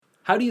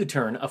How do you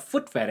turn a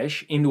foot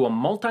fetish into a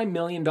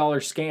multi-million-dollar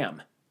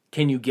scam?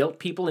 Can you guilt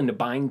people into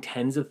buying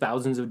tens of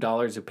thousands of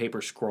dollars of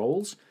paper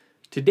scrolls?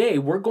 Today,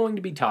 we're going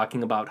to be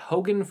talking about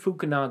Hogen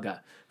Fukunaga,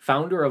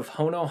 founder of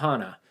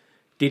Ho-no-Hana.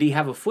 Did he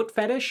have a foot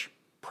fetish?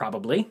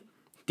 Probably.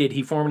 Did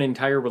he form an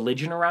entire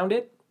religion around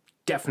it?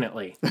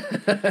 Definitely.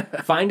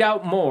 Find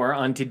out more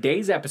on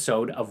today's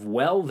episode of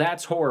Well,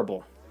 That's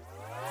Horrible.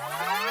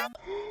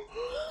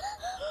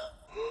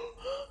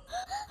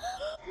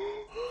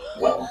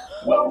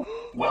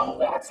 Well,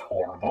 that's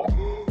horrible.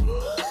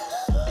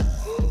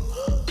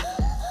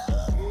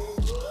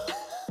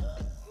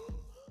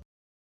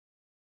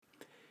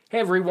 Hey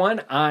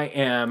everyone, I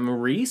am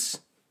Reese.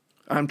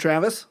 I'm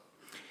Travis.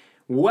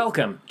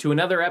 Welcome to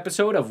another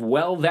episode of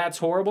Well, That's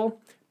Horrible.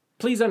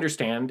 Please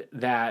understand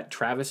that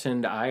Travis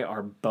and I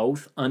are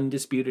both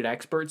undisputed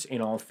experts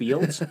in all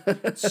fields,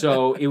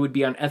 so it would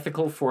be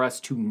unethical for us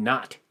to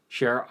not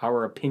share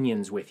our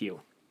opinions with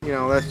you. You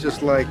know, that's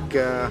just like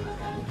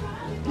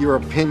your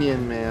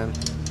opinion, man.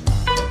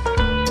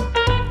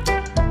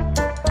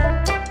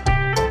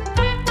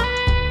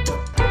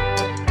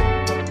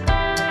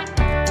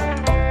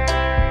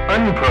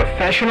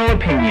 Unprofessional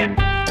opinion.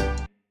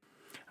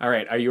 All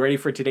right, are you ready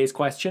for today's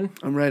question?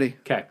 I'm ready.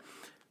 Okay.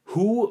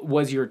 Who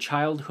was your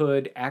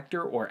childhood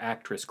actor or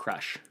actress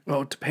crush?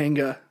 Oh,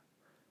 Topanga.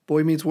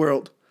 Boy Meets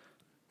World.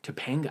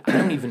 Topanga. I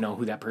don't even know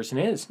who that person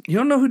is. You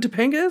don't know who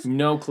Topanga is?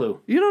 No clue.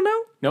 You don't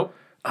know? Nope.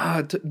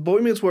 Boy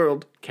Meets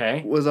World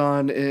Okay. was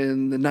on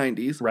in the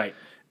 90s. Right.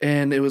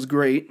 And it was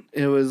great.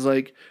 It was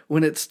like,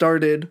 when it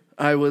started,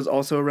 I was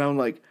also around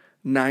like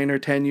 9 or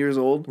 10 years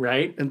old.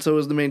 Right. And so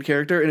was the main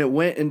character. And it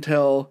went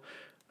until,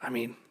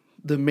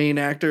 the main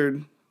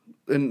actor,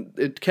 and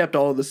it kept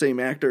all of the same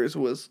actors,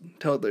 was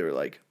until they were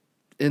like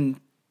in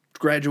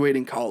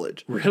graduating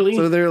college. Really?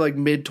 So they're like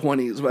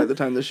mid-20s by the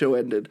time the show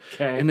ended.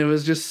 Okay. And it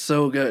was just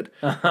so good.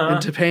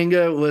 And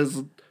Topanga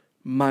was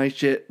my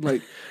shit.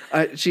 Like,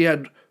 she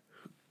had,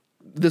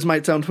 this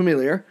might sound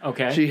familiar.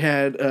 Okay. She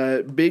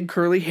had big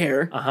curly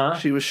hair.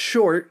 She was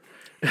short.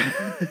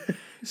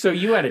 So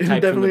you had a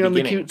type Definitely from the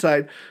on the cute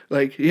side.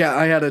 Like, yeah,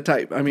 I had a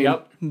type. I mean,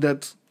 Yep.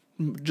 That's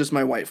just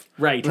my wife.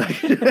 Right. You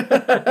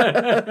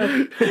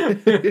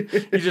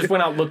just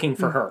went out looking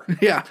for her.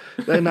 Yeah,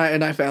 and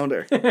I found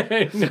her.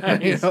 Nice.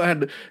 You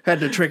know, had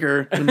to trick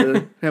her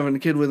into having a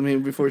kid with me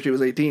before she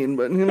was 18,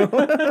 but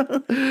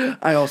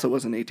I also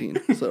wasn't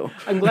 18, so.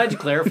 I'm glad you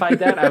clarified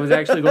that. I was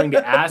actually going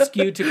to ask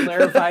you to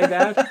clarify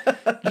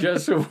that,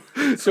 just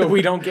so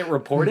we don't get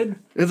reported.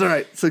 It's all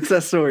right.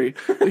 Success story.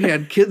 We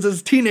had kids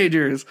as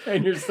teenagers.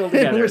 And you're still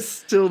together. And we're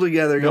still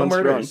together. No going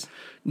murders. Strong.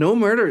 No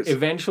murders.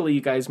 Eventually, you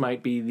guys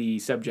might be the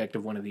subject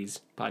of one of these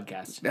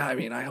podcasts. I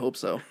mean, I hope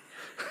so.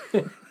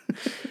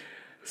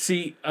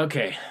 See,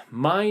 okay,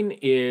 mine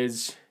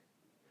is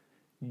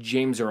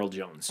James Earl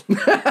Jones.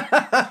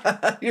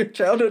 Your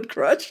childhood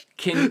crush?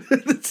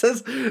 It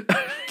says.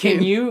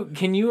 Can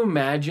you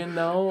imagine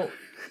though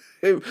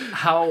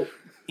how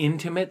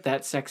intimate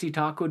that sexy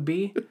talk would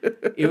be?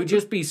 It would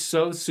just be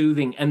so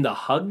soothing, and the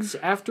hugs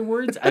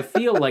afterwards. I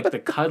feel like the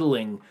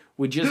cuddling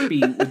would just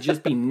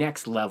be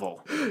next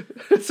level.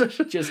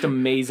 Just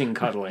amazing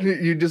cuddling.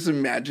 You just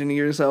imagining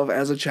yourself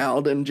as a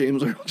child in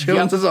James Earl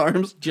Jones's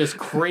arms. Just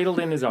cradled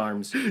in his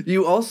arms.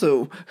 You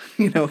also,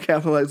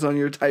 capitalized on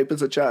your type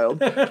as a child.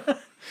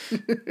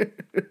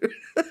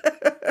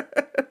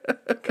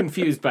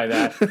 Confused by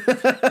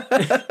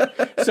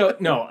that. So,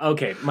 no,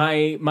 okay.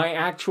 My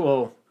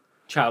actual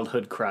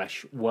childhood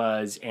crush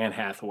was Anne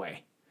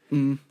Hathaway.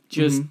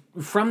 Just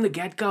from the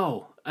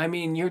get-go. I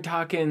mean, you're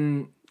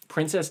talking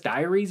Princess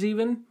Diaries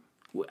even.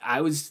 I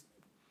was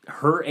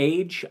her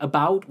age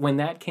about when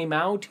that came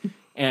out,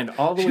 and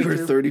all the way through.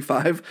 You were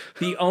 35?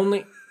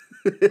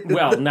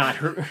 Well, not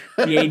her,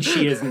 the age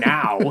she is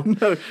now.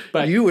 No,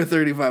 but you were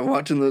 35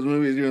 watching those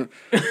movies. You're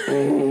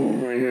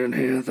oh, Anne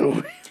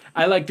Hathaway.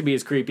 I like to be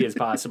as creepy as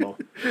possible.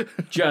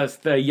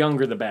 Just the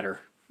younger, the better.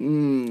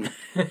 And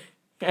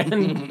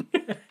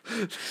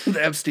the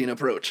Epstein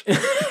approach.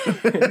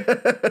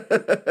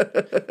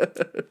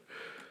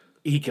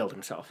 He killed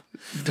himself.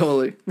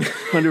 Totally.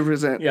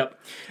 100%. Yep.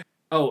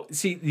 Oh,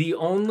 see, the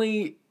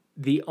only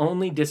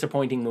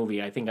disappointing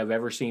movie I think I've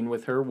ever seen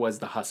with her was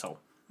The Hustle.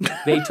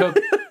 They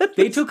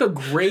took a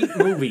great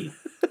movie,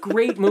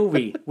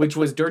 which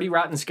was Dirty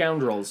Rotten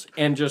Scoundrels,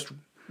 and just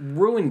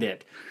ruined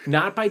it.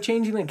 Not by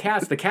changing the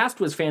cast. The cast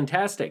was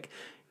fantastic.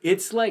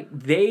 It's like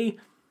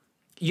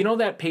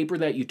that paper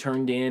that you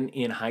turned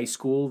in high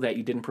school that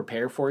you didn't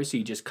prepare for, so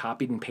you just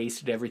copied and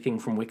pasted everything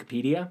from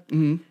Wikipedia?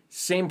 Mm-hmm.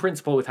 Same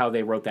principle with how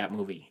they wrote that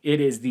movie. It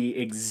is the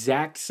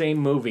exact same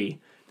movie.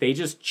 They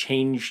just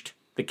changed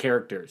the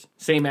characters.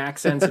 Same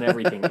accents and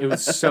everything. It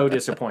was so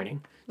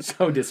disappointing.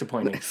 So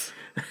disappointing. Nice.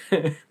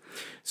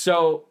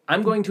 So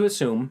I'm going to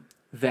assume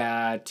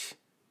that...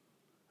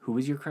 Who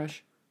was your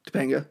crush?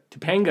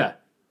 Topanga.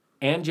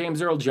 And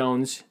James Earl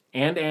Jones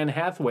and Anne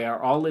Hathaway are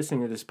all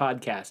listening to this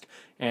podcast.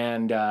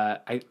 And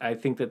I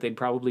think that they'd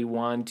probably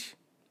want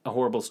a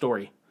horrible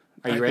story.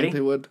 Are you ready? I think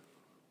they would.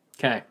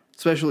 Okay.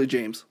 Especially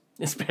James.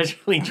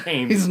 Especially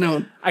James. He's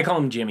known. I call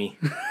him Jimmy.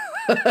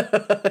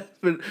 But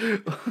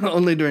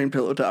only during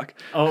pillow talk.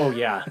 Oh,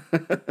 yeah.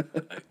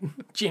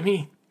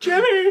 Jimmy.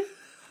 Jimmy!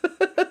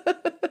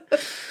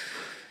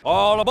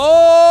 All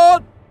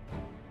aboard!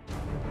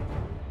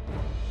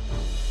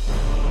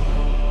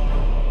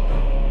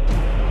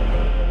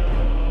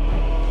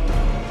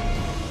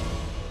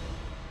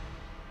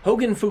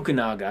 Hogen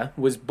Fukunaga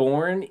was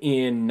born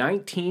in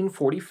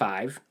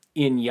 1945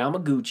 in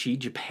Yamaguchi,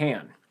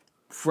 Japan.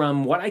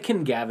 From what I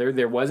can gather,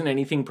 there wasn't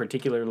anything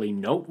particularly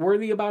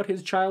noteworthy about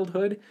his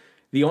childhood.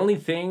 The only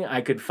thing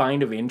I could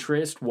find of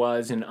interest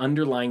was an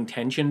underlying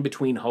tension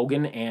between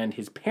Hogan and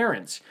his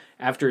parents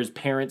after his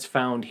parents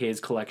found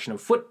his collection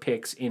of foot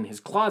picks in his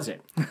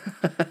closet.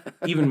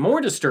 Even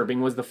more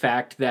disturbing was the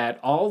fact that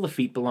all the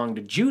feet belonged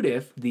to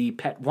Judith, the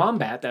pet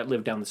wombat that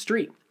lived down the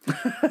street.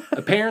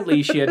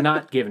 Apparently, she had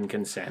not given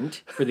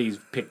consent for these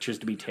pictures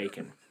to be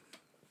taken.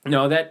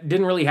 No, that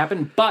didn't really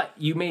happen, but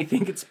you may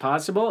think it's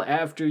possible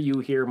after you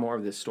hear more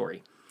of this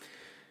story.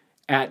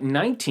 At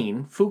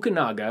 19,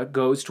 Fukunaga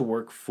goes to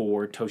work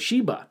for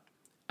Toshiba.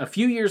 A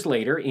few years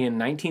later, in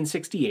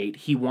 1968,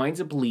 he winds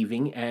up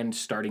leaving and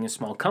starting a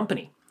small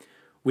company.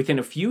 Within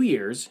a few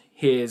years,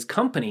 his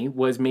company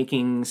was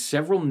making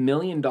several $1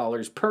 million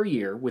per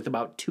year with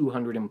about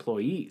 200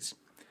 employees.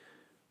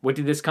 What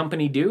did this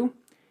company do?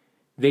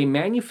 They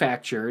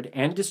manufactured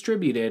and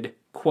distributed,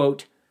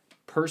 quote,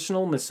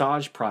 personal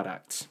massage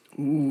products.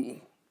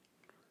 Ooh.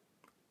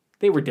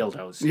 They were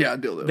dildos. Yeah,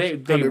 dildos. They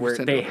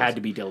dildos. had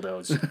to be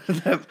dildos.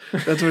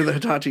 That's where the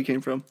Hitachi came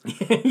from.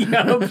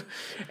 Yep.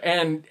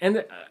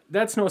 And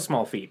that's no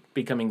small feat,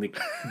 becoming the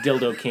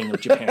dildo king of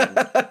Japan.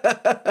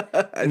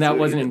 And that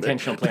wasn't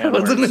intentional play on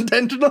words. Wasn't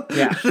intentional?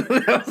 Yeah.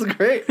 That was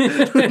great.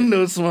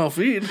 No small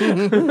feat.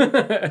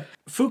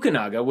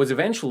 Fukunaga was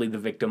eventually the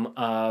victim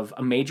of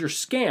a major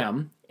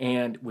scam,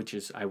 and which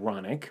is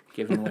ironic,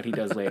 given what he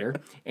does later,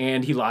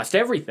 and he lost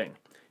everything.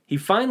 He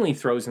finally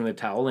throws in the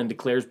towel and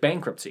declares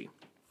bankruptcy.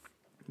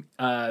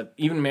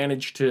 Even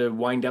managed to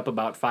wind up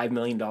about $5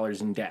 million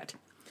in debt.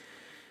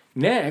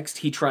 Next,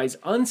 he tries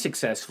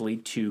unsuccessfully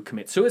to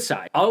commit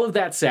suicide. All of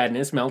that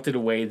sadness melted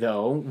away,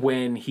 though,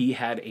 when he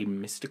had a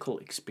mystical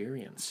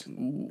experience.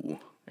 Ooh.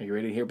 Are you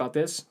ready to hear about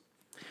this?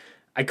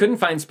 I couldn't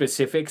find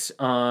specifics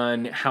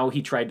on how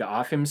he tried to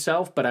off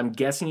himself, but I'm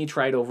guessing he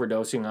tried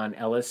overdosing on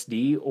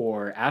LSD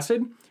or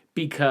acid,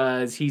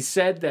 because he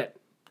said that...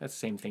 That's the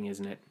same thing,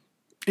 isn't it?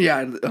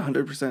 Yeah,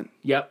 100%.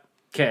 Yep.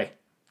 Okay.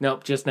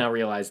 Nope, just now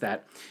realized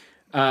that.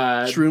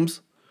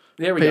 Shrooms.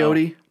 There we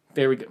Peyote. go.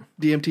 There we go.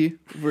 DMT.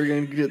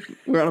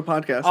 We're on a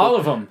podcast. All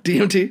of them.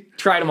 DMT.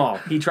 Tried them all.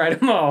 He tried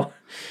them all.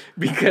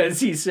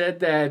 Because he said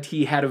that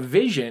he had a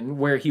vision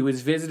where he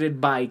was visited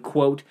by,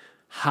 quote,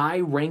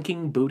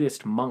 high-ranking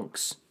Buddhist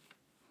monks.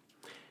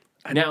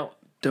 Now,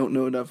 Don't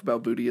know enough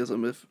about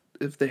Buddhism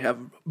if they have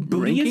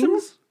Buddhism?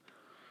 rankings?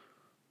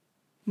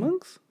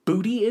 Monks?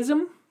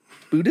 Buddhism?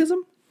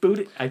 Buddhism?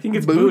 I think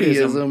it's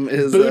Buddhism Buddhism.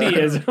 is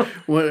Buddhism.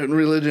 what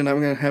religion I'm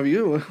going to have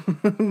you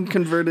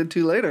converted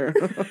to later.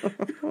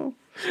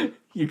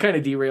 You kind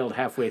of derailed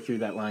halfway through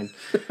that line.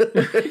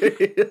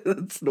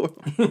 That's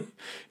normal.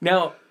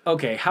 Now,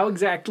 okay, how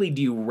exactly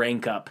do you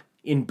rank up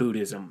in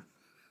Buddhism?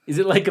 Is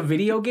it like a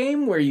video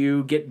game where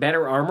you get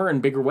better armor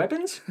and bigger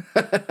weapons?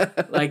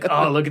 Like,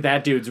 oh, look at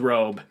that dude's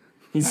robe.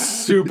 He's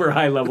super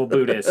high-level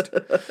Buddhist.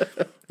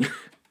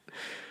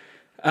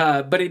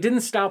 But it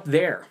didn't stop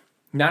there.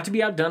 Not to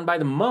be outdone by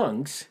the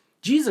monks,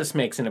 Jesus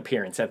makes an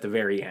appearance at the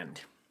very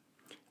end.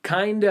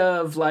 Kind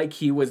of like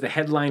he was the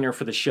headliner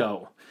for the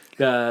show.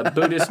 The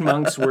Buddhist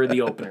monks were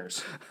the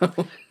openers.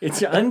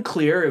 It's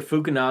unclear if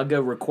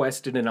Fukunaga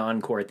requested an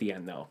encore at the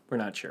end, though. We're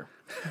not sure.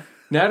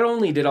 Not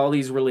only did all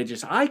these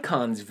religious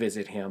icons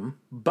visit him,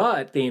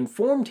 but they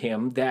informed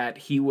him that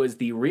he was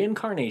the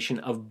reincarnation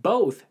of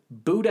both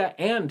Buddha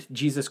and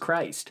Jesus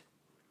Christ.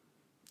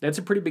 That's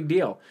a pretty big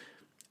deal.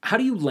 How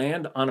do you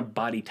land on a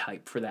body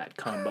type for that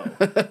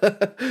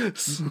combo?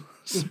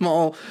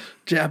 Small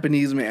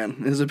Japanese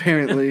man is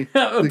apparently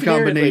the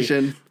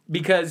combination.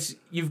 Because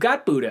you've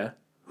got Buddha,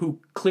 who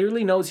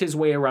clearly knows his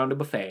way around a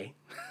buffet.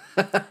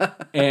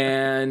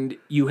 And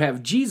you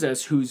have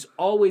Jesus, who's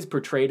always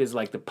portrayed as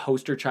like the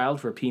poster child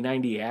for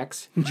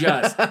P90X.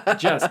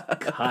 Just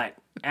cut.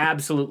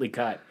 Absolutely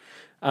cut.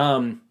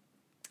 I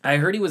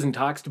heard he was in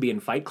talks to be in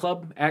Fight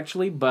Club,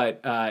 actually,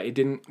 but it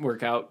didn't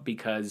work out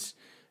because,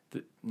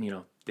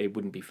 they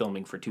wouldn't be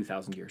filming for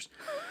 2,000 years.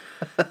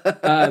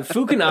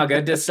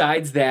 Fukunaga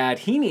decides that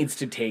he needs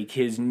to take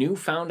his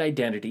newfound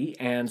identity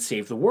and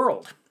save the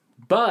world.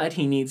 But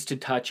he needs to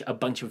touch a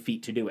bunch of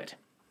feet to do it.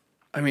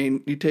 I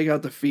mean, you take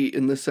out the feet,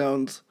 and this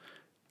sounds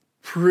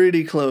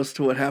pretty close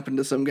to what happened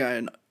to some guy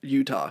in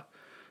Utah.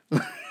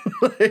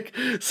 Like,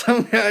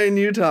 some guy in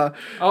Utah.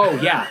 Oh,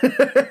 yeah.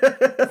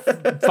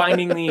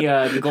 Finding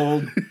the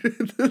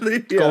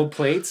gold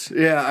plates.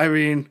 Yeah, I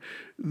mean,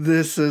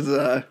 this is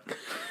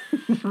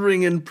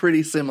ringing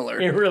pretty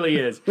similar. It really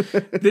is.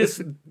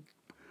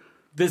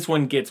 This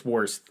one gets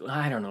worse.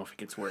 I don't know if it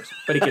gets worse,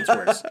 but it gets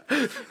worse.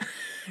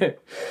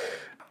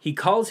 He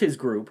calls his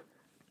group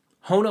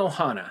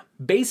Ho-no-Hana.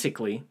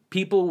 Basically,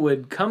 people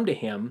would come to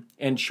him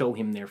and show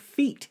him their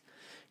feet.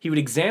 He would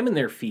examine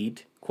their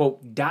feet,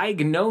 quote,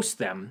 diagnose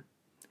them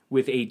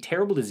with a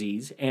terrible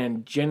disease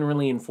and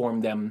generally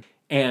inform them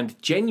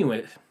and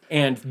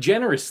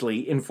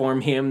generously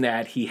inform him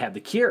that he had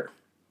the cure.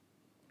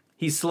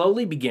 He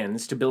slowly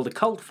begins to build a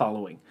cult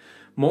following.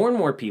 More and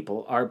more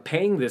people are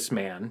paying this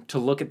man to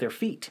look at their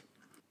feet.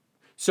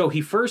 So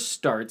he first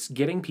starts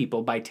getting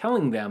people by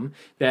telling them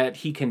that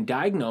he can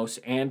diagnose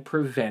and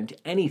prevent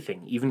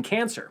anything, even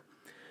cancer.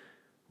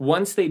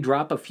 Once they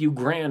drop a few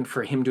grand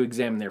for him to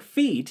examine their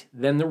feet,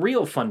 then the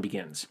real fun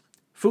begins.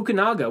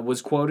 Fukunaga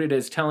was quoted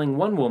as telling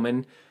one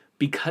woman,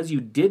 "Because you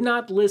did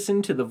not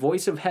listen to the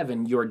voice of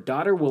heaven, your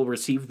daughter will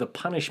receive the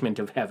punishment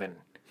of heaven."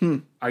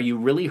 Are you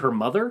really her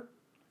mother?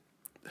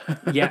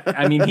 Yeah,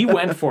 I mean, he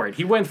went for it.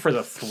 He went for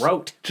the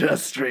throat.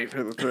 Just straight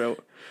for the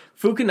throat.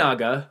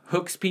 Fukunaga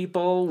hooks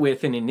people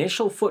with an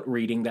initial foot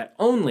reading that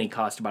only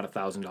cost about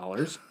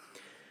 $1,000.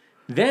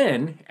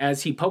 Then,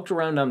 as he poked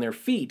around on their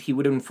feet, he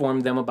would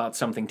inform them about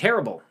something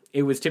terrible.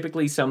 It was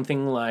typically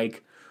something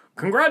like,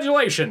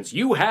 "Congratulations,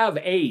 you have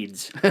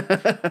AIDS,"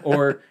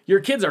 or "Your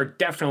kids are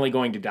definitely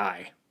going to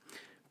die."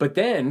 But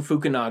then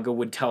Fukunaga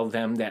would tell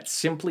them that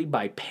simply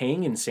by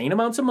paying insane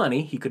amounts of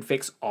money, he could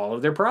fix all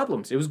of their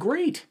problems. It was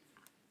great.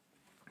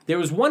 There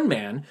was one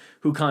man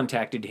who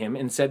contacted him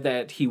and said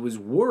that he was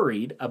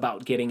worried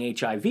about getting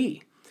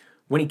HIV.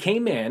 When he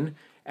came in,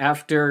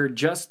 after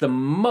just the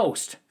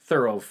most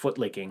thorough foot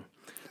licking,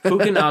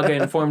 Fukunaga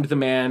informed the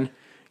man,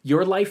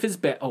 "Your life is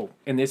bad." Oh,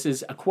 and this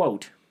is a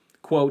quote.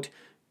 Quote,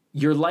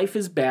 "Your life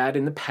is bad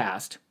in the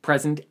past,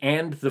 present,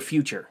 and the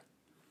future,"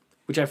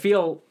 which I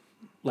feel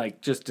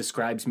like just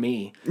describes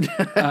me.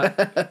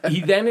 He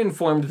then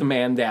informed the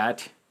man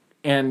that,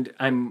 and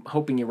I'm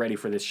hoping you're ready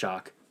for this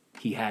shock,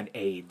 he had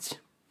AIDS.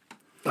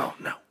 Oh,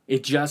 no.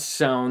 It just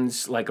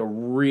sounds like a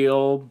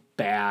real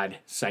bad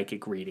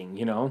psychic reading,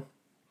 you know?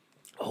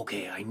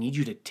 "Okay, I need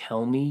you to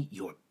tell me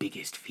your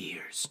biggest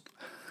fears."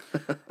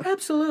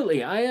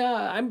 "Absolutely.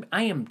 I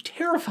am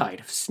terrified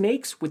of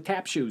snakes with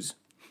tap shoes."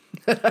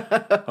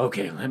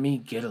 "Okay, let me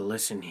get a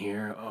listen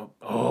here.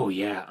 Oh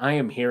yeah, I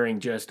am hearing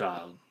just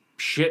a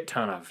shit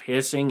ton of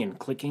hissing and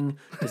clicking.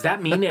 Does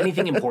that mean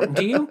anything important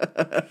to you?"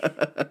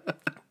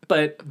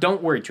 "But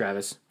don't worry,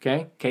 Travis.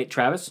 Okay,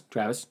 Travis,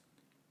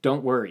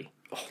 don't worry."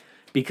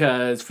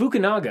 Because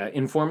Fukunaga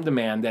informed the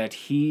man that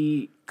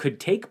he could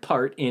take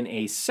part in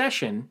a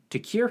session to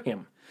cure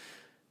him.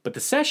 But the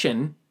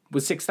session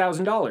was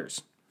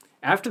 $6,000.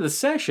 After the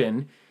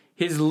session,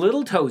 his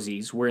little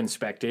toesies were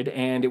inspected,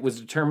 and it was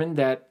determined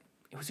that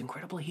it was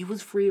incredible. He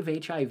was free of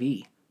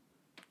HIV.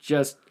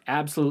 Just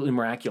absolutely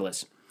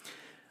miraculous.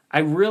 I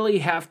really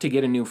have to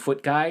get a new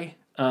foot guy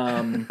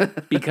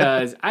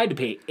because I had to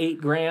pay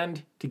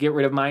 $8,000 to get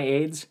rid of my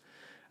AIDS.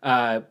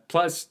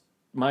 Plus,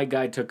 my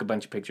guy took a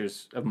bunch of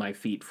pictures of my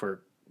feet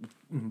for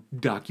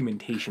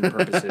documentation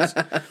purposes.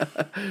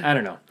 I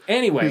don't know.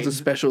 Anyway. There's a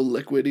special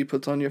liquid he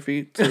puts on your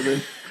feet. So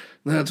then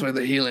that's where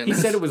the healing He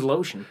is. said it was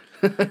lotion.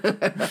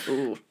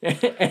 Ooh,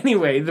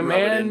 Anyway, the rub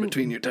it man... in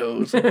between your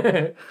toes.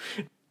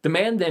 The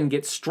man then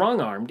gets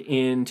strong-armed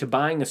into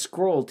buying a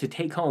scroll to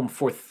take home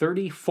for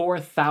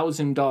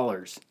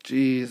 $34,000.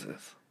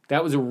 Jesus.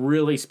 That was a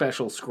really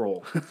special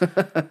scroll.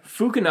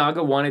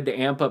 Fukunaga wanted to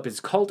amp up his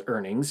cult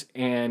earnings,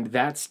 and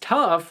that's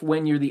tough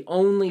when you're the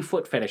only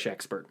foot fetish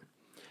expert.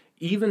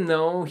 Even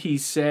though he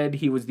said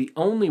he was the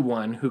only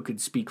one who could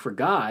speak for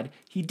God,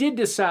 he did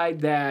decide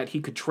that he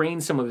could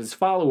train some of his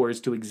followers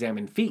to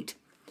examine feet.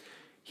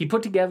 He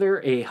put together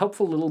a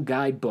helpful little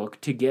guidebook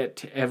to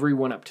get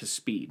everyone up to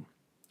speed.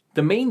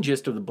 The main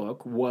gist of the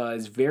book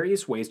was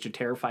various ways to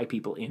terrify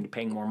people into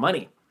paying more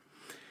money.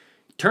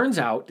 Turns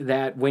out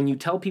that when you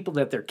tell people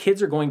that their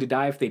kids are going to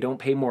die if they don't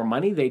pay more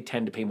money, they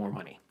tend to pay more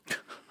money.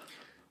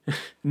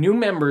 New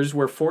members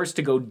were forced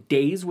to go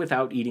days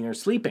without eating or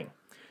sleeping.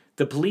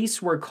 The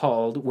police were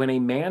called when a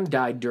man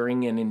died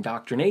during an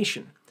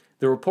indoctrination.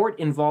 The report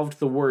involved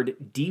the word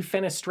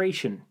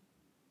defenestration,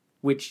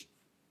 which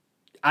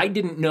I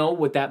didn't know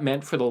what that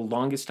meant for the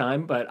longest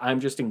time, but I'm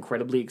just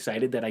incredibly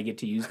excited that I get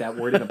to use that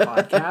word in a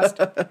podcast.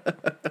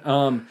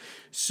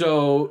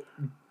 So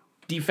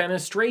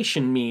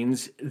defenestration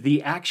means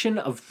the action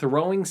of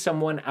throwing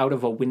someone out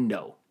of a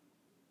window.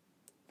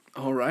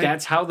 All right.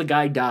 That's how the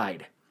guy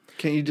died.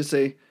 Can't you just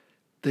say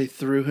they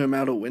threw him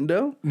out a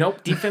window?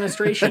 Nope,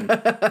 defenestration.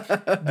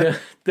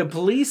 The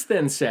police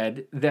then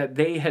said that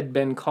they had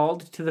been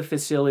called to the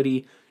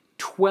facility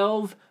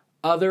 12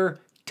 other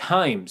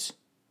times.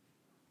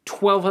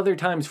 12 other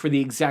times for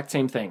the exact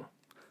same thing.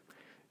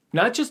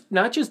 Not just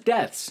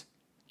deaths.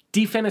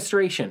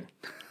 Defenestration.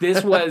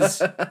 This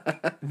was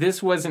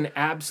an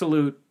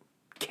absolute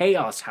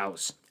chaos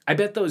house. I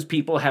bet those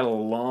people had a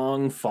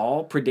long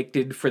fall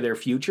predicted for their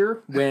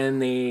future when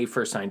they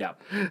first signed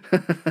up.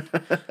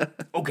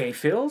 Okay,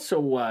 Phil,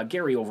 so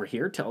Gary over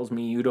here tells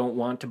me you don't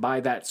want to buy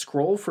that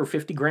scroll for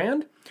 50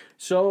 grand.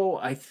 So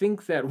I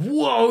think that,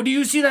 whoa, do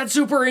you see that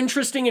super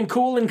interesting and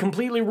cool and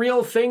completely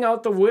real thing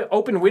out the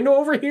open window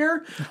over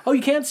here? Oh,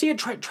 you can't see it?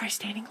 Try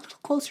standing a little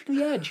closer to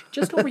the edge.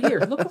 Just over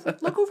here.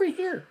 Look over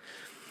here.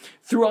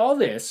 Through all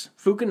this,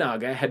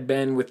 Fukunaga had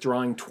been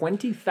withdrawing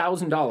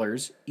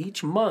 $20,000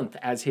 each month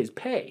as his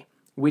pay,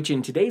 which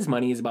in today's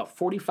money is about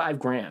 45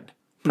 grand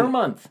per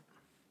month.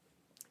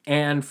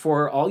 And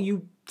for all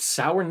you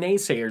sour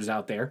naysayers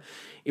out there,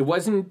 it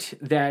wasn't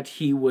that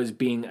he was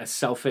being a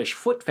selfish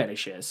foot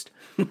fetishist.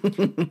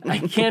 I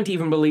can't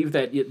even believe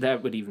that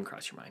that would even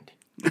cross your mind.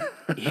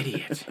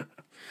 Idiot.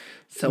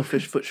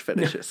 Selfish foot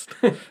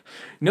fetishist.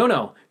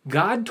 No.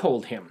 God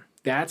told him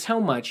that's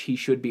how much he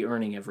should be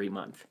earning every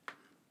month.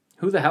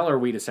 Who the hell are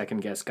we to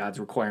second guess God's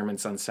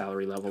requirements on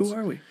salary levels? Who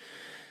are we?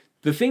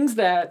 The things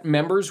that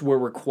members were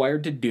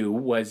required to do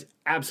was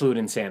absolute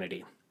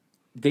insanity.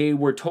 They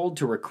were told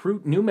to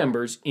recruit new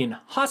members in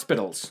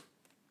hospitals.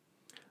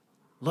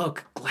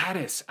 Look,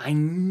 Gladys, I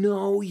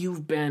know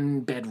you've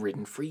been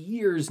bedridden for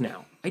years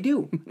now. I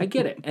do. I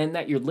get it. And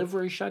that your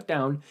liver is shut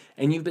down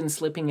and you've been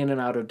slipping in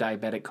and out of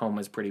diabetic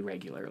comas pretty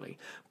regularly.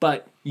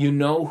 But you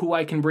know who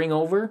I can bring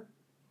over?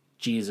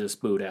 Jesus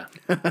Buddha.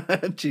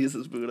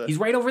 Jesus Buddha. He's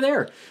right over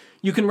there.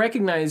 You can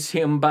recognize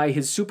him by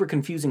his super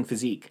confusing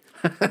physique.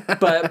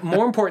 But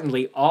more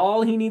importantly,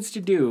 all he needs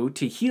to do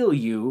to heal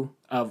you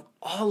of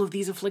all of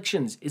these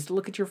afflictions is to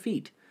look at your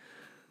feet.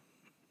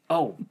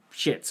 Oh,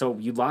 shit. So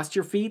you lost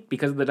your feet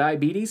because of the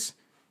diabetes?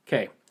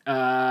 Okay.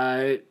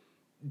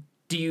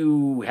 Do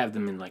you have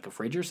them in like a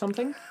fridge or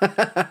something?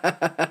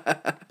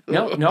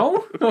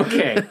 No?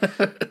 Okay.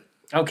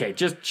 Okay,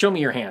 just show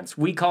me your hands.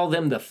 We call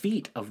them the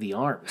feet of the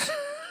arms.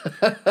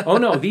 Oh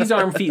no, these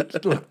arm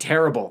feet look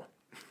terrible.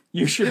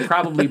 You should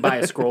probably buy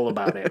a scroll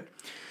about it.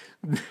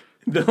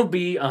 That'll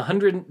be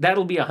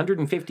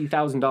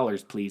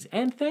 $150,000, please,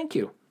 and thank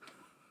you.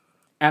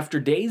 After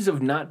days of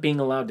not being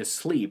allowed to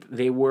sleep,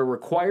 they were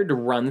required to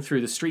run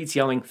through the streets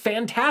yelling,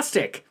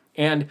 "Fantastic!"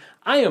 and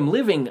 "I am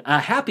living a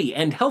happy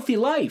and healthy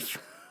life."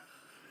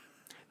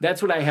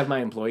 That's what I have my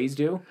employees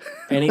do.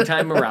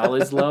 Anytime morale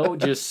is low,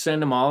 just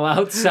send them all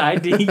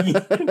outside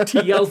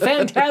to yell,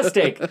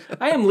 "Fantastic!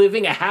 I am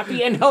living a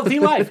happy and healthy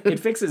life." It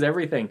fixes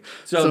everything.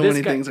 So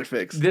many things are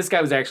fixed. This guy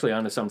was actually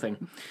onto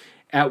something.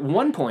 At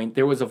one point,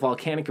 there was a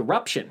volcanic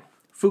eruption.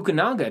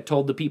 Fukunaga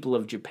told the people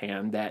of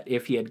Japan that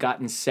if he had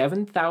gotten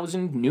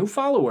 7,000 new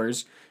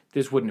followers,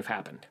 this wouldn't have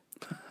happened.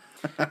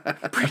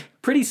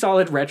 Pretty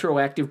solid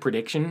retroactive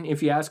prediction,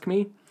 if you ask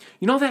me.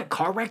 You know that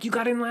car wreck you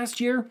got in last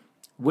year?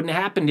 Wouldn't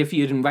have happened if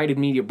you had invited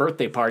me to your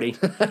birthday party.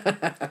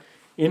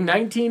 In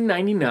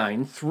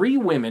 1999, 3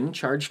 women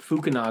charged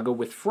Fukunaga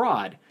with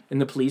fraud,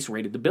 and the police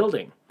raided the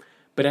building.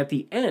 But at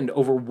the end,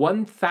 over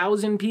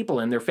 1,000 people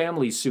and their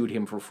families sued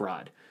him for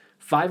fraud.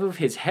 5 of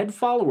his head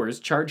followers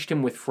charged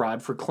him with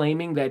fraud for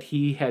claiming that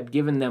he had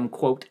given them,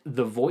 quote,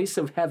 the voice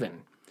of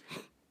heaven.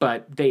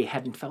 But they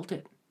hadn't felt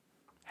it.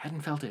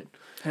 Hadn't felt it.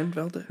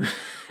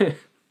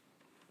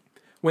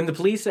 When the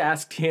police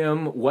asked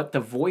him what the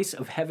voice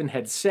of heaven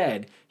had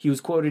said, he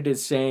was quoted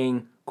as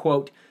saying,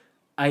 quote,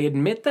 "I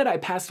admit that I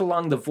passed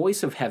along the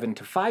voice of heaven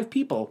to 5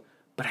 people,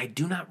 but I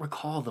do not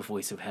recall the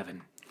voice of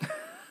heaven."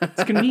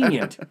 It's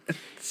convenient.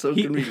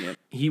 Convenient.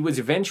 He was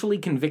eventually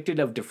convicted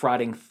of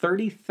defrauding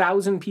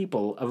 30,000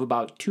 people of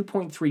about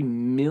 $2.3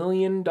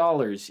 million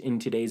in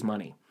today's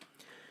money.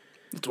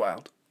 It's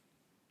wild.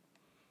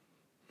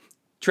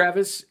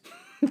 Travis,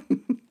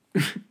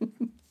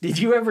 did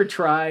you ever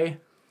try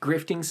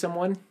grifting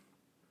someone?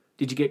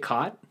 Did you get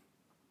caught?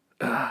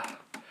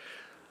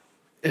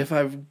 If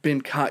I've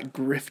been caught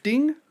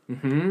grifting?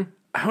 Mm-hmm.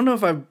 I don't know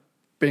if I've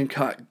been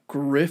caught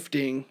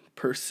grifting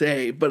per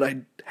se, but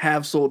I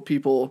have sold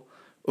people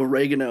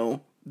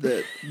oregano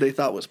that they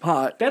thought was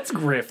pot. That's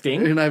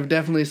grifting. And I've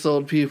definitely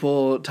sold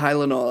people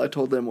Tylenol I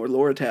told them were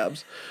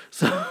Lortabs.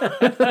 So,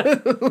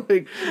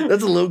 like,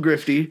 that's a little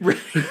grifty.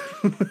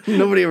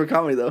 Nobody ever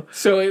caught me, though.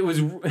 So it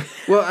was...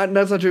 Well,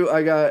 that's not true.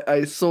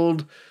 I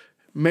sold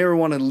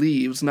marijuana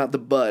leaves, not the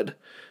bud.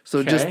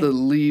 So just the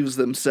leaves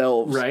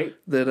themselves, right?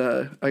 That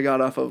I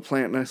got off of a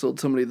plant, and I sold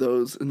somebody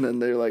those, and then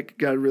they like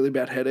got a really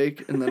bad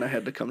headache, and then I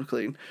had to come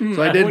clean.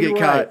 So I did get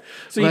caught.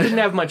 So you didn't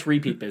have much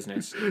repeat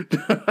business.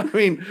 I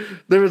mean,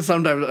 there was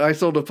sometimes I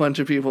sold a bunch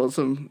of people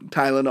some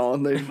Tylenol,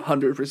 and they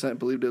 100%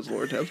 believed it was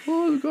Lortabs.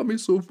 Oh, it got me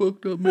so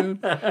fucked up, man.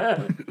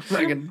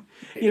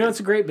 It's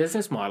a great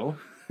business model.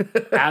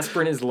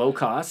 Aspirin is low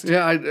cost.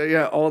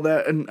 Yeah, all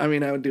that, and I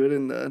mean, I would do it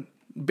in the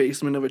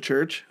basement of a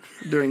church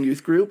during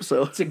youth group,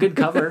 so it's a good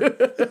cover.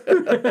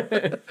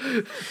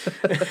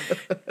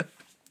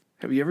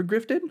 Have you ever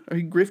grifted? Are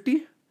you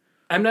grifty?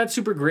 I'm not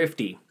super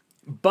grifty,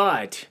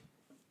 but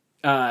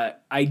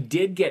I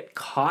did get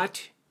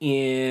caught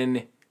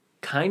in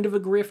kind of a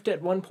grift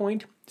at one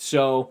point.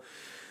 So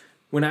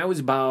when I was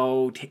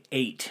about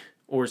 8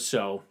 or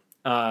so,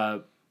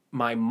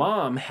 my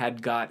mom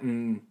had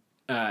gotten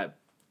a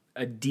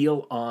a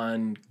deal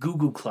on Goo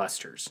Goo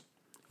clusters,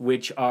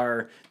 which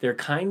they're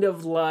kind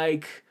of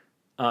like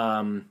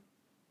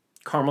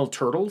caramel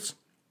turtles,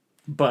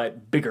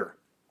 but bigger.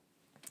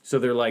 So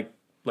they're like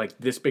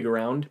this big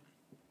around.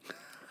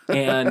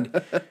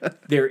 And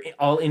they're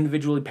all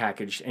individually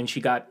packaged, and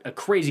she got a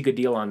crazy good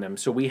deal on them.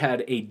 So we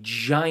had a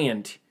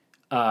giant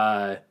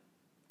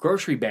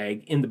grocery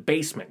bag in the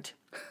basement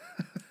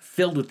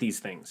filled with these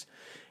things.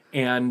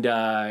 And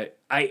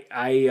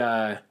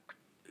I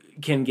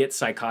can get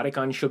psychotic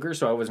on sugar,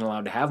 so I wasn't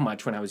allowed to have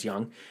much when I was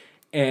young.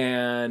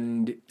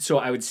 And so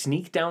I would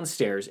sneak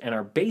downstairs, and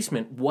our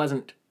basement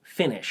wasn't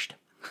finished.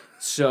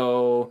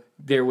 So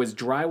there was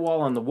drywall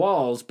on the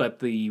walls, but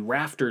the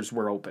rafters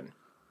were open.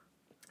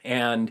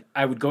 And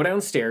I would go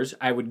downstairs,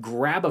 I would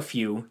grab a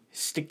few,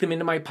 stick them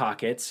into my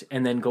pockets,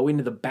 and then go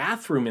into the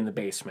bathroom in the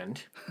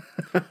basement.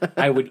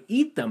 I would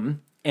eat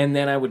them, and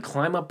then I would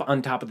climb up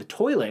on top of the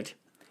toilet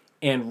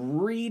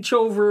and reach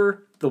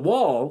over the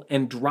wall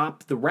and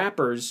drop the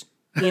wrappers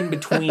in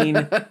between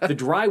the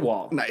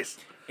drywall. Nice.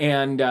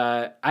 And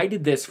I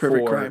did this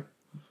Perfect for crime.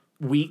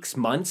 weeks,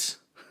 months,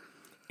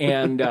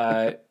 and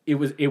it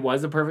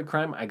was a perfect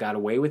crime. I got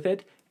away with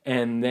it,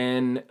 and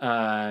then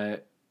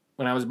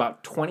when I was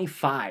about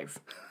 25,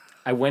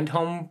 I went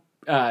home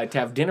to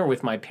have dinner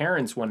with my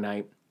parents one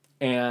night,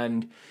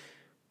 and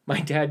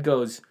my dad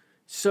goes,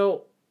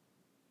 "So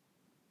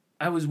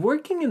I was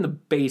working in the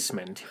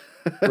basement,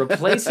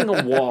 replacing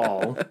a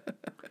wall.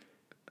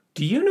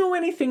 Do you know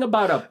anything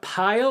about a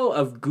pile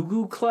of Goo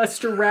Goo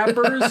cluster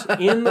wrappers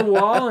in the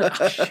wall?" And,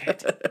 oh,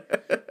 shit.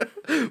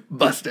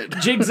 Busted.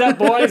 Jigs up,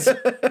 boys.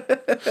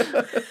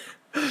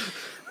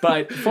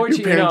 But Your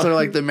fortunately, parents are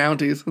like the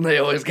Mounties, and they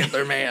always get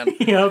their man.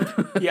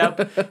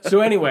 Yep.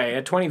 So anyway,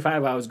 at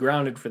 25, I was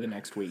grounded for the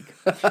next week.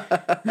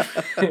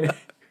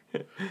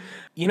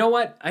 You know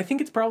what? I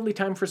think it's probably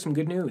time for some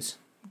good news.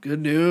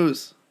 Good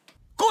news.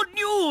 Good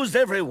news,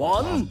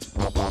 everyone!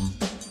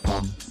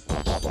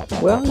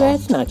 Well,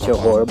 that's not so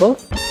horrible.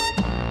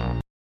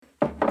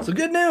 So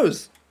good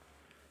news.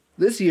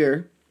 This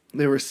year,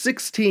 there were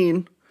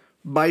 16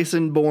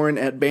 bison born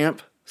at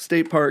Banff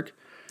State Park.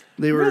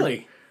 They were,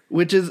 Really?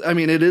 which is, I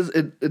mean, it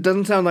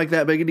doesn't sound like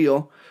that big a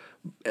deal,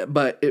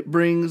 but it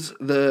brings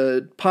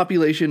the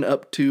population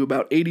up to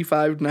about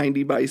 85,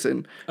 90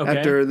 bison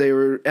after they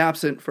were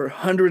absent for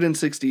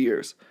 160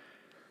 years.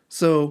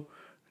 So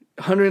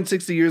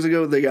 160 years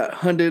ago, they got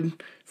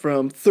hunted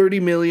from 30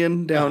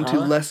 million down to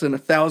less than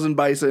 1,000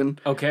 bison.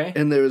 Okay.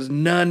 And there was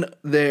none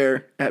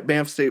there at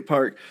Banff State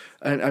Park.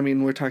 And I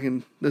mean, we're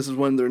talking, this is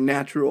one of their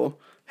natural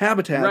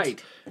habitats.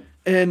 Right.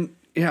 And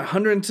yeah,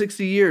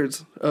 160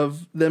 years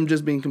of them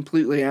just being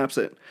completely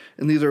absent.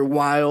 And these are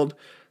wild,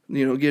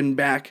 getting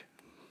back.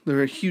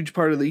 They're a huge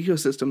part of the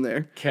ecosystem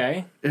there.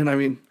 Okay. And I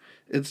mean,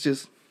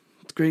 it's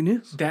great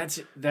news.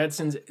 That's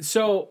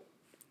so.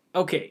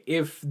 Okay,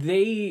 if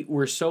they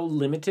were so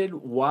limited,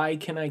 why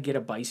can I get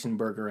a bison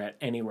burger at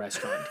any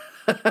restaurant?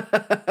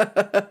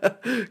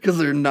 Because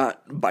they're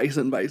not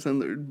bison,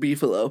 they're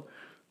beefalo.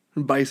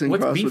 Bison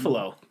What's crossed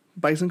beefalo?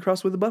 Bison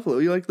crossed with a buffalo.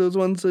 You like those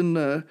ones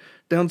in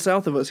down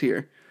south of us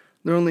here.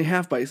 They're only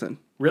half bison.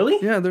 Really?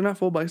 Yeah, they're not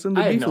full bison.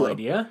 They're I had beefalo. no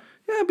idea.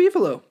 Yeah,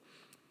 beefalo.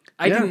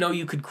 I didn't know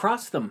you could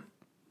cross them.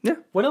 Yeah.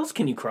 What else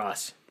can you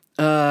cross?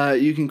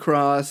 You can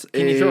cross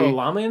Can you throw a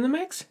llama in the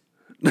mix?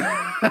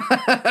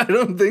 I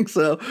don't think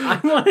so.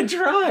 I want to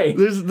try.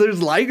 There's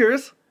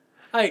ligers.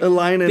 A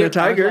lion and a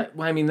tiger.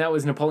 Well, I mean, that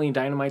was Napoleon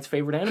Dynamite's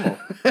favorite animal.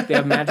 They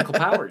have magical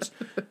powers.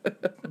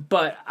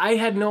 But I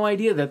had no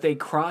idea that they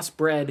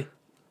crossbred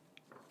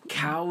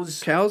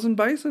cows. Cows and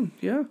bison,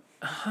 yeah.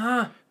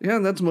 Huh. Yeah,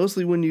 that's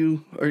mostly when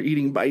you are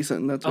eating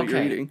bison. That's what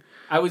you're eating.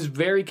 I was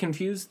very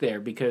confused there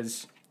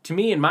because to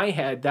me, in my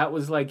head, that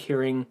was like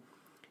hearing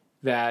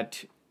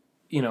that,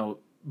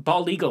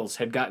 bald eagles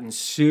had gotten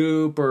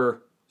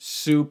super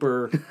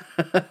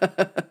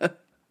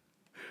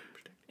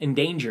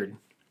endangered.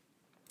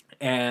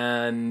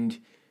 And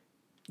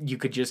you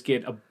could just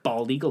get a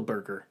bald eagle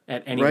burger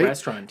at any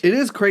restaurant. It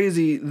is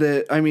crazy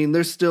that, I mean,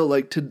 there's still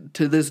like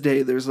to this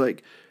day, there's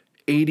like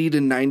 80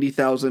 to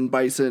 90,000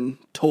 bison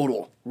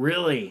total.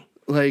 Really?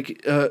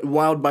 Like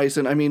wild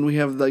bison. I mean, we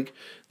have like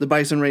the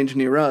bison range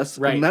near us.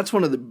 Right. And that's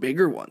one of the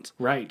bigger ones.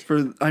 Right.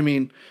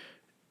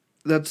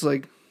 That's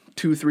like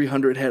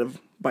 200-300 head of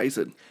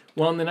bison.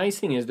 Well, and the nice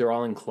thing is they're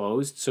all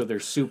enclosed, so they're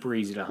super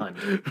easy to hunt.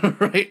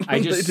 Right. I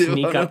just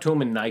sneak up to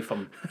them and knife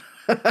them.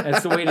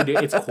 That's the way to do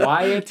it. It's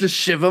quiet. Just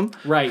shiv them.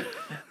 Right.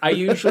 I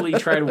usually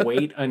try to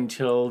wait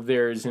until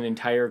there's an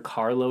entire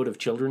carload of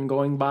children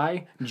going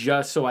by,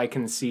 just so I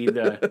can see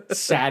the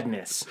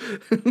sadness.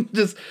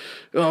 Just,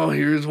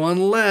 here's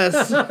one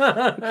less.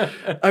 I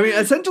mean,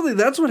 essentially,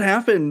 that's what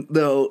happened,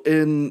 though,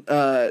 in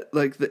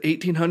like the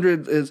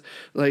 1800s is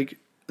like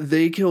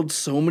they killed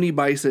so many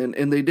bison,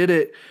 and they did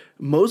it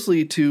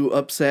mostly to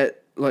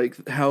upset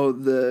like how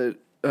the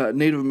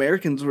Native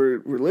Americans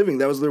were living.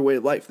 That was their way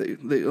of life. A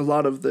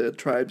lot of the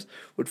tribes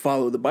would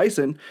follow the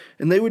bison,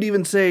 and they would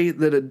even say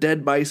that a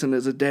dead bison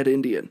is a dead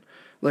Indian.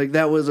 Like,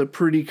 that was a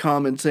pretty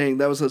common saying.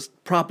 That was a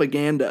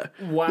propaganda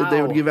that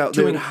they would give out.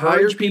 To They would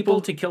encourage people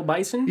to kill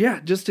bison?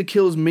 Yeah, just to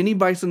kill as many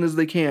bison as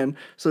they can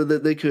so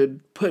that they could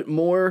put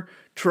more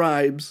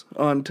tribes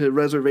onto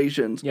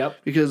reservations. Yep.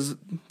 Because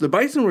the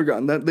bison were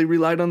gone. That they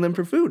relied on them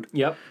for food.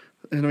 Yep.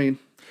 And I mean,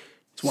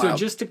 it's wild. So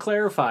just to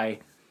clarify,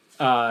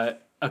 a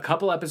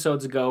couple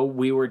episodes ago,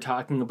 we were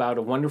talking about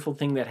a wonderful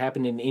thing that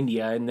happened in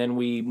India, and then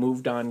we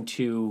moved on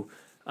to,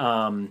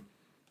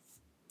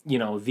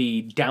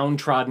 the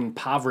downtrodden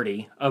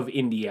poverty of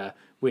India,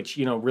 which,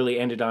 really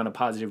ended on a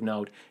positive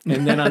note.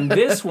 And then on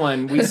this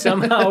one, we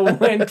somehow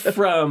went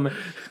from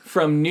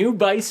new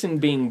bison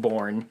being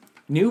born,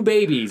 new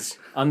babies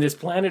on this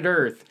planet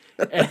Earth,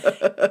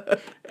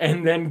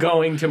 and then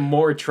going to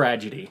more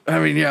tragedy. I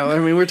mean, yeah. I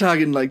mean, we're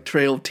talking like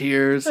Trail of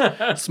Tears,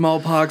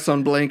 smallpox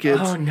on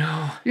blankets. Oh,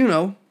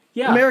 no.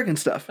 Yeah. American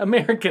stuff.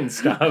 American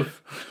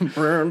stuff.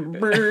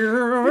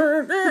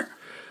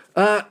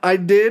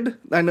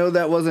 I know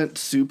that wasn't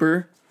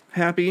super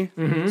happy,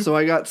 so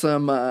I got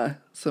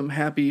some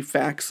happy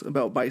facts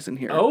about bison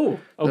here. Oh,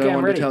 okay, that I I'm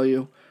wanted ready. to tell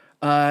you.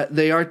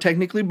 They are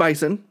technically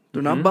bison.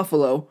 They're not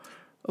buffalo.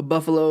 A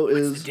buffalo What's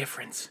is the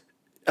difference?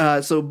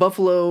 so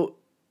buffalo.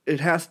 It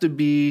has to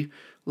be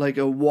like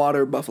a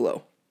water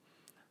buffalo.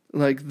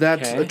 Like,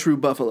 that's Okay. a true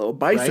buffalo.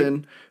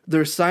 Bison,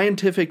 their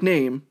scientific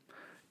name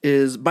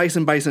is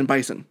bison, bison,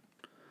 bison.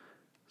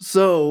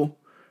 So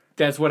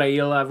That's what I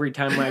yell every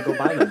time when I go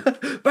by them.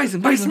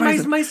 bison, bison,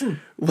 bison.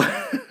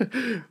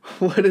 Bison.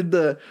 What did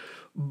the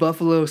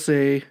buffalo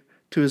say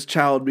to his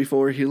child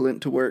before he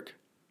went to work?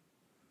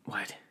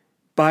 What?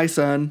 Bye,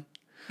 son.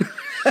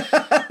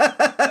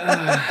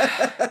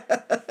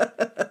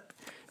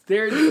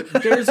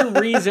 There's a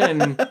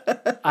reason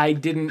I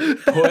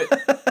didn't put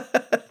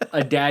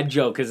a dad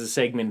joke as a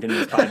segment in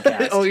this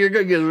podcast. Oh, you're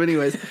gonna get them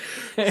anyways.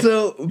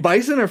 So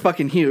bison are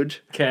fucking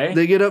huge. Okay.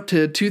 They get up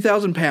to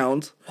 2,000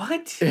 pounds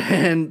What?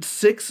 and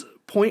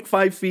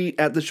 6.5 feet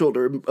at the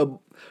shoulder. A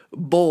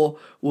bull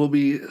will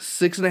be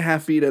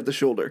 6.5 feet at the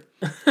shoulder.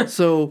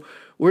 So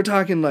we're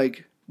talking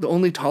like the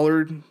only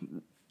taller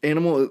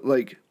animal,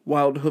 like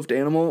wild hoofed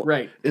animal,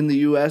 Right. in the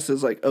U.S.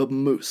 is like a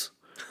moose.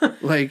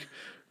 Like,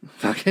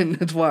 fucking,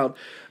 it's wild.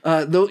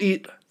 They'll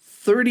eat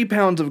 30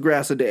 pounds of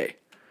grass a day.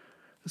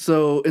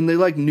 So, and they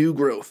like new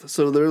growth.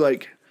 So they're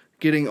like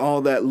getting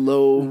all that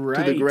low to the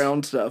Right.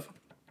 ground stuff.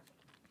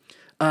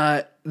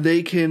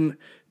 They can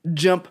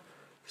jump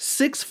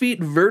 6 feet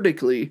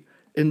vertically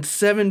and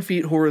 7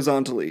 feet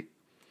horizontally.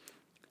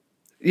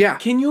 Yeah.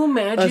 Can you A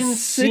imagine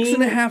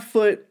 6.5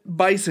 foot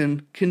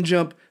bison can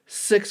jump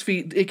 6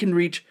 feet. It can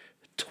reach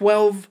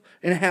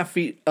 12.5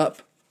 feet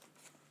up.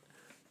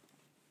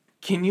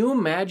 Can you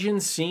imagine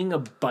seeing a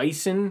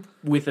bison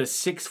with a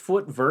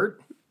 6-foot vert?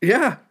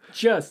 Yeah.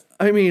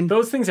 I mean,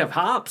 Those things have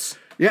hops.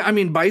 yeah, I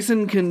mean,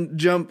 bison can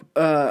jump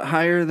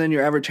higher than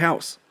your average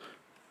house.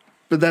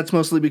 But that's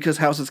mostly because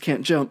houses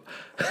can't jump.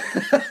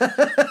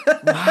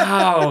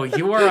 Wow,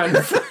 you are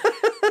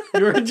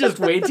just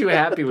way too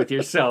happy with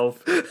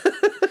yourself.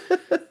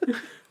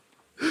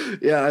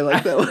 Yeah, I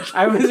like that one.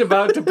 I was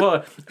about to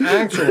pull.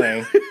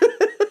 Actually,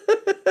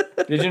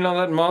 did you know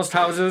that most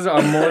houses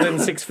are more than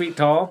 6 feet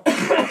tall?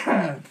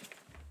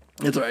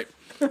 It's all right.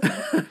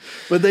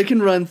 But they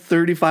can run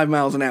 35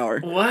 miles an hour.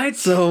 What?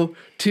 So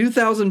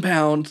 2,000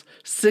 pounds,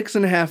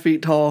 6.5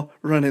 feet tall,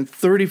 running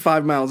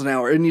 35 miles an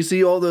hour. And you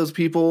see all those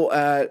people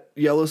at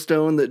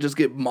Yellowstone that just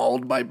get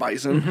mauled by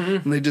bison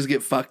and they just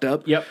get fucked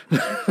up. Yep.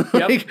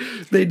 Like,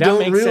 they That don't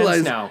makes sense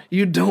realize now.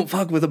 you don't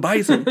fuck with a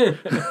bison.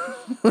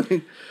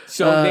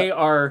 So they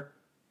are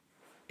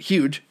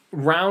Huge.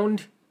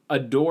 round,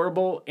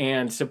 adorable,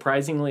 and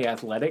surprisingly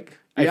athletic.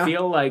 Yeah. I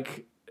feel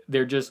like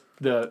they're just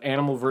the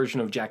animal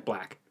version of Jack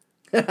Black.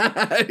 That's,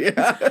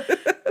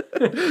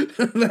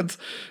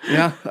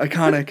 yeah,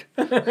 iconic.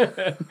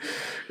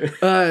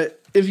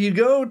 If you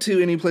go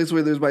to any place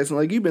where there's bison,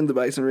 like you've been to the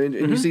bison range,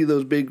 and you see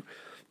those big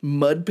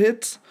mud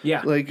pits,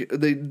 Yeah. like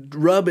they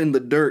rub in the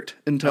dirt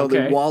until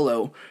they Okay.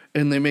 wallow,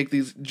 and they make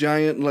these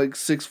giant, like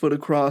 6 foot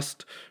across,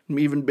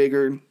 even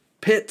bigger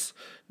pits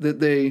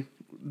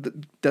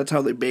that's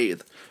how they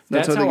bathe.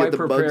 That's how how they I get the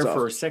bugs prepare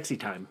for off. sexy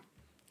time.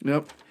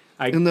 Yep.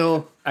 I And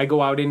they'll I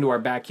go out into our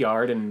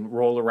backyard and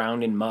roll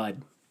around in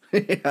mud.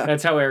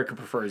 That's how Erica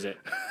prefers it.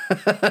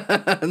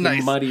 nice.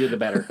 The muddier the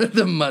better.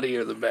 The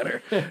muddier the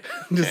better.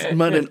 Just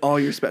mud in all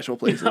your special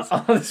places.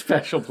 All the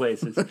special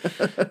places.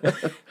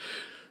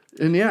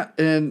 And yeah,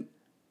 and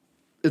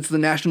it's the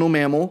national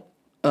mammal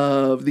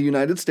of the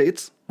United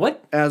States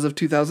What? as of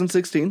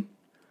 2016.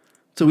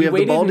 So we have the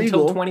Waited bald until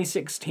eagle.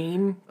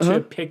 2016 to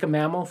pick a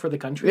mammal for the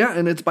country? Yeah,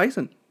 and it's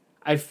bison.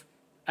 I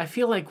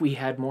feel like we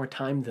had more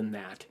time than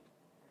that.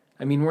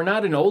 I mean, we're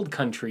not an old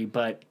country,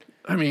 but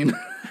I mean,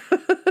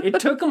 it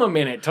took them a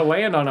minute to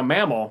land on a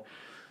mammal.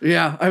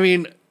 yeah, I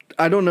mean,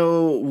 I don't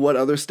know what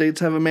other states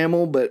have a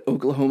mammal, but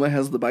Oklahoma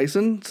has the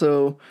bison.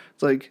 So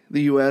it's like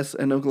the U.S.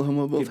 and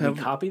Oklahoma both Did have.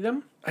 we copy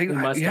them? Yeah, We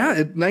must in have.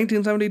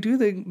 1972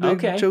 they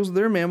Okay. chose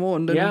their mammal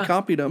and then Yeah. we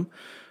copied them.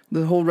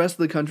 The whole rest of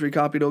the country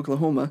copied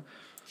Oklahoma.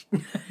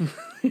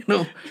 You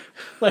know,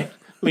 Like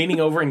leaning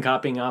over and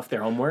copying off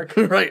their homework.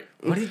 Right.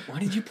 What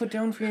did you put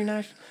down for your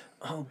national?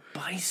 Oh,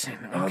 bison.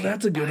 Oh, Okay,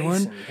 that's a good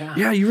bison, one.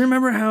 Yeah. You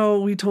remember how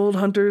we told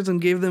hunters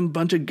and gave them a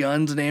bunch of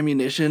guns and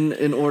ammunition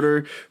in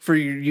order for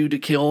you to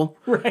kill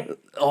Right.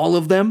 all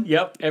of them?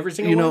 Yep. Every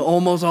single one.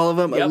 Almost all of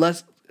them, Yep.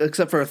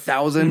 except for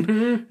 1,000.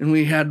 And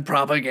we had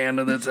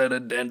propaganda that said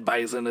a dead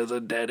bison is a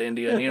dead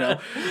Indian,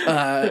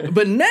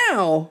 But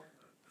now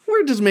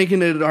we're just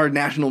making it our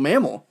national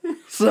mammal.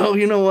 So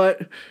you know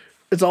what?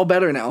 It's all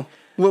better now.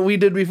 What we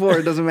did before,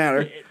 it doesn't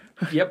matter.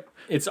 Yep.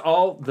 It's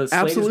all the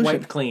slate is Absolution.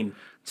 wiped clean.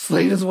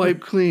 Slate is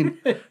wiped clean.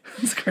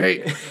 It's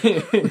great.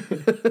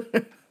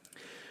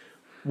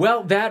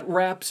 Well, that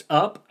wraps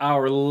up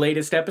our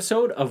latest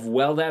episode of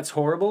Well, That's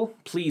Horrible.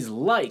 Please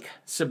like,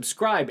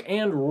 subscribe,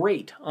 and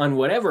rate on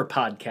whatever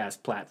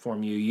podcast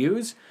platform you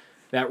use.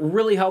 That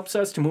really helps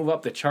us to move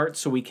up the charts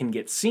so we can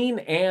get seen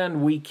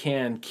and we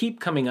can keep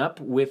coming up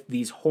with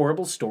these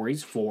horrible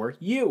stories for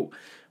you.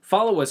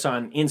 Follow us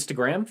on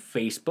Instagram,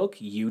 Facebook,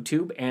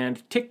 YouTube,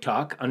 and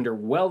TikTok under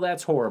Well,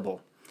 That's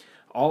Horrible.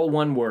 All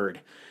one word.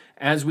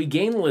 As we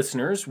gain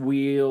listeners,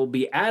 we'll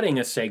be adding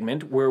a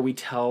segment where we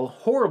tell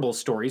horrible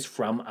stories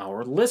from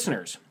our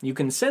listeners. You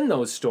can send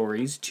those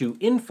stories to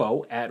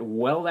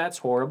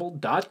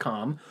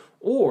info@wellthat'shorrible.com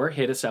or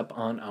hit us up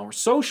on our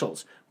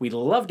socials. We'd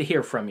love to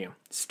hear from you.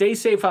 Stay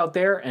safe out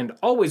there and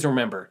always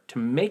remember to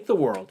make the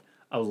world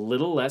a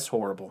little less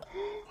horrible.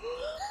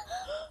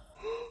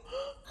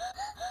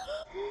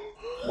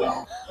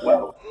 Well,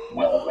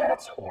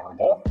 that's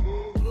horrible.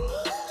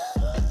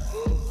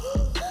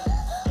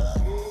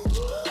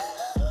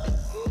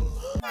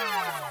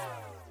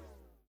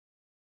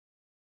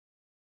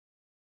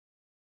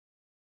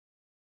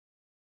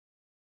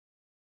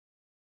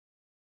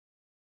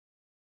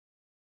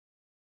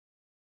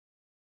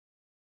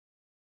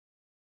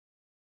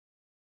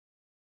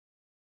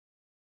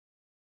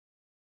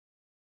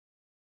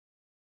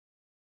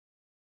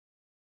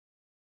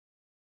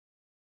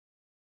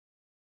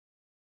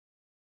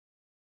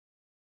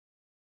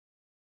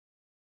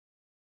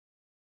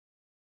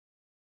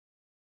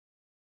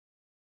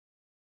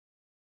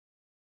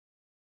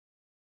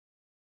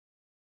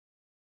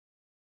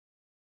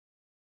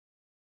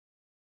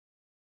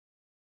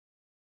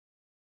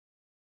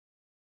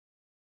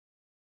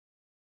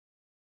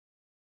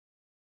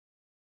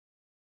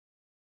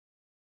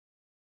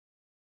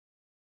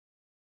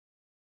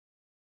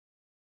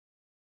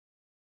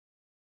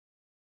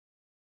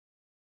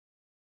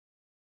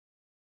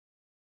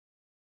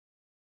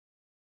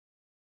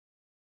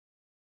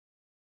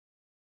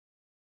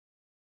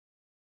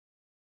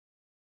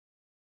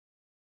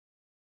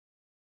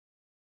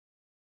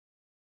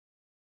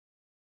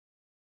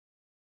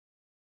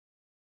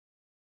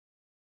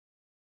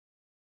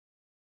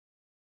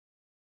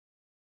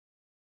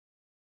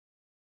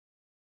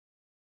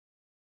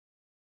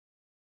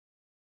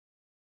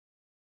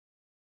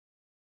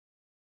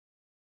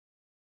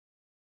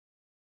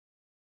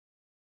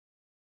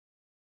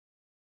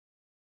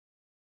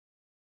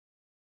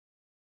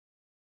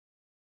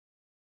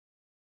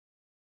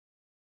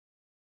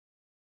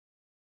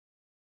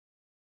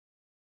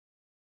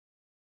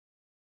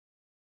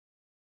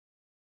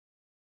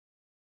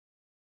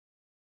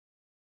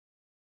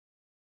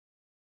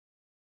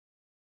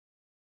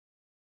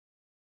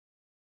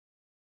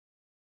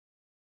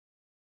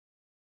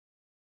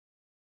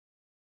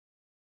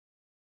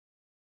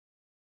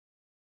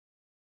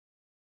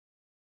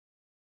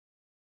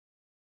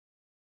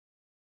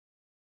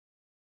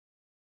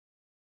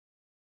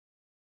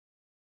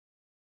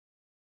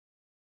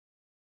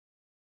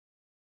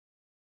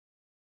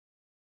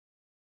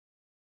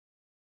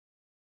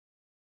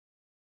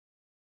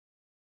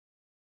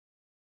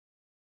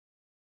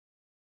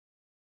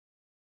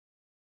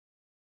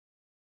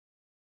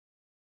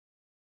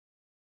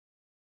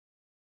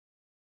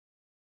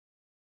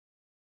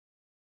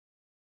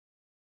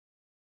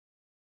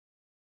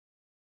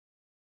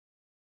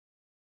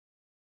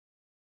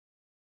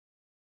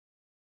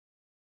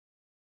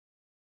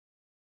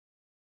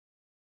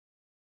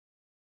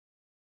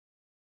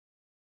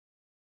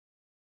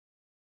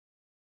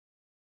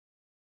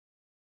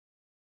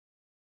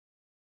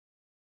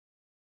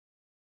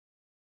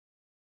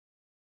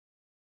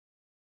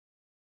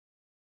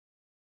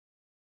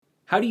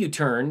 How do you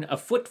turn a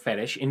foot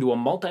fetish into a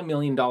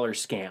multi-million-dollar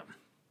scam?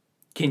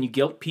 Can you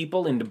guilt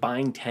people into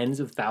buying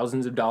tens of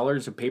thousands of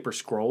dollars of paper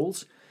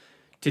scrolls?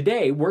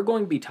 Today, we're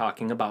going to be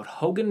talking about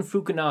Hogen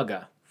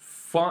Fukunaga.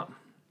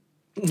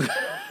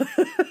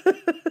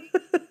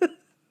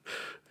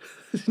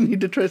 You need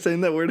to try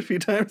saying that word a few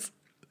times.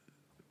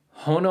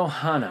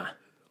 Ho-no-Hana.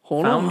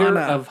 Ho-no-Hana. Founder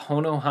of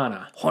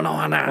Ho-no-Hana.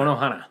 Ho-no-Hana.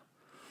 Ho-no-Hana.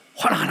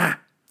 Ho-no-Hana.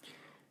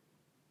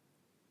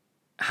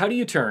 How do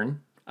you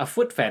turn a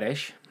foot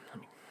fetish...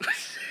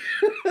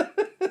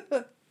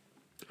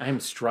 I'm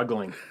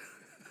struggling.